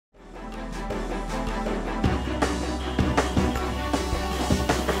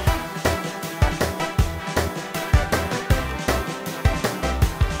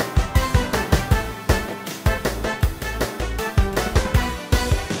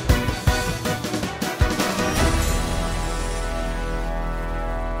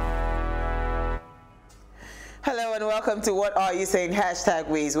welcome to What Are You Saying?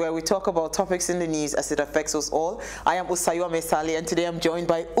 #ways, where we talk about topics in the news as it affects us all. I am Usayome Sali, and today I'm joined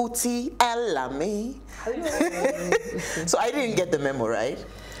by Uti Alami. So I didn't get the memo, right?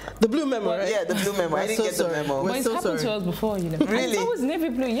 The blue memo, right? Yeah, the blue memo. I didn't get the memo. But it's happened to us before, you know. Really? It's always navy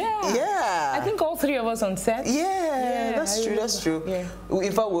blue, yeah. Yeah. I think all three of us on set. Yeah, that's true, that's true. Yeah.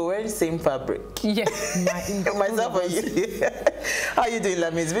 In fact, we're wearing the same fabric. Yeah. Myself and you. How you doing,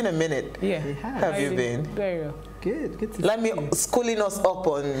 Lami? It's been a minute. Yeah. How have you been? Very well. Good to see Lami you. schooling us up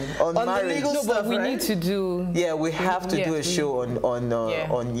on marriage. The legal No, stuff, but we right? need to do... Yeah, we have to do a show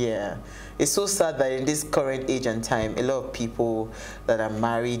on It's so sad that in this current age and time, a lot of people that are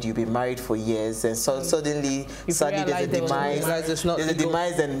married, you've been married for years, and so suddenly there's a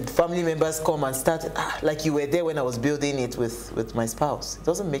demise, and family members come and start, like you were there when I was building it with my spouse. It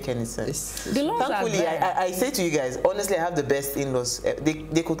doesn't make any sense. The laws Thankfully, are there. I say to you guys, honestly, I have the best in-laws.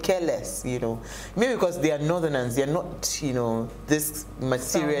 They could care less, you know. Maybe because they are northerners, they are not, you know, this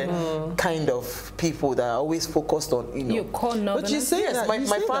material kind of people that are always focused on, you know. You call northerners? But you say Yes, that,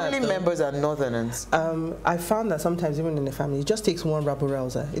 my family members are northerners. I found that sometimes even in the family, it just takes one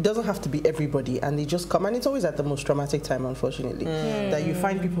rabble-rouser. It doesn't have to be everybody, and they just come, and it's always at the most traumatic time, unfortunately, that you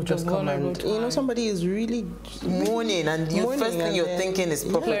find people just come and, you know, somebody is really mourning, and the first thing you're thinking is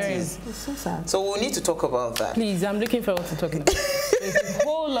properties. It's so sad. So we'll need to talk about that. Please, I'm looking forward to talking about it. There's a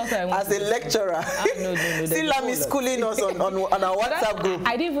whole lot I want As a lecturer, no. see Lami schooling us on our WhatsApp group.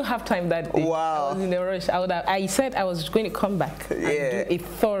 I didn't even have time that day. Wow. I was in a rush. I said I was going to come back and do a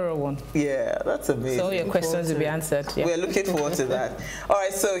thorough one. Yeah, that's amazing. So all your questions will be answered. Yeah. We're looking forward to that. All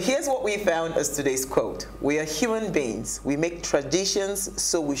right, so here's what we found as today's quote. We are human beings. We make traditions,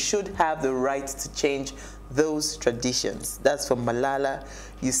 so we should have the right to change those traditions. That's from Malala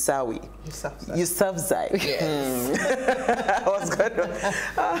Yousafzai. Yes. I was gonna.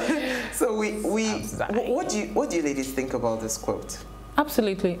 So what do you ladies think about this quote?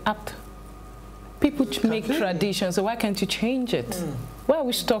 Absolutely apt. People make traditions, so why can't you change it? Why are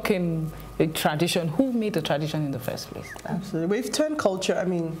we stuck in a tradition? Who made the tradition in the first place? Absolutely. We've turned culture. I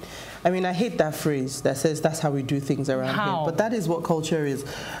mean, I hate that phrase that says that's how we do things around here. But that is what culture is.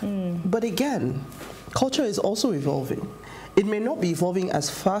 But again, culture is also evolving. It may not be evolving as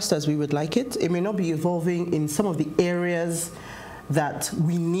fast as we would like it. It may not be evolving in some of the areas that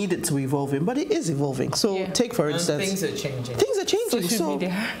we need it to evolve in, but it is evolving. So take, for instance... things are changing. Things are changing. Social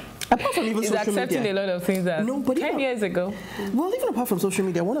media. Apart from even it's social media. accepting a lot of things that 10 years ago. Well, even apart from social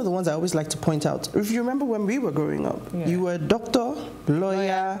media, one of the ones I always like to point out, if you remember when we were growing up, you were a doctor,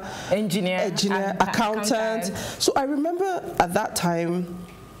 lawyer, engineer, accountant. So I remember at that time,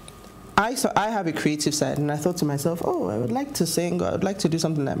 I have a creative side, and I thought to myself, oh, I would like to sing, or I would like to do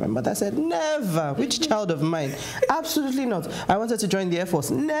something like my mother said, never. Which child of mine? Absolutely not. I wanted to join the Air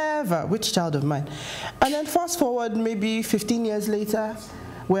Force. Never. Which child of mine? And then fast forward maybe 15 years later,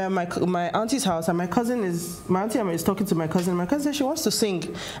 where my auntie's house, and my auntie is talking to my cousin. My cousin says she wants to sing,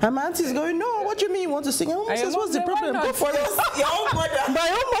 and my auntie is going, no, what do you mean you want to sing? And my mom says, what's the problem? Go for it. Your own mother. My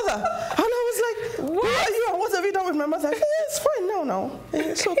own mother. And I was like, who are you and what have you done with my mother? I said, it's fine now.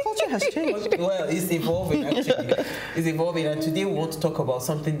 So culture has changed. Well, it's evolving actually. It's evolving, and today we want to talk about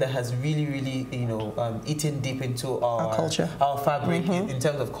something that has really, you know, eaten deep into our culture, our fabric in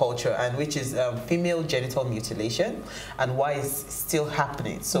terms of culture, and which is female genital mutilation, and why it's still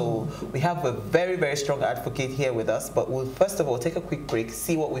happening. So we have a very strong advocate here with us, but we'll first of all take a quick break,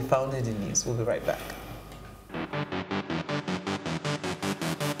 see what we found in the news. We'll be right back.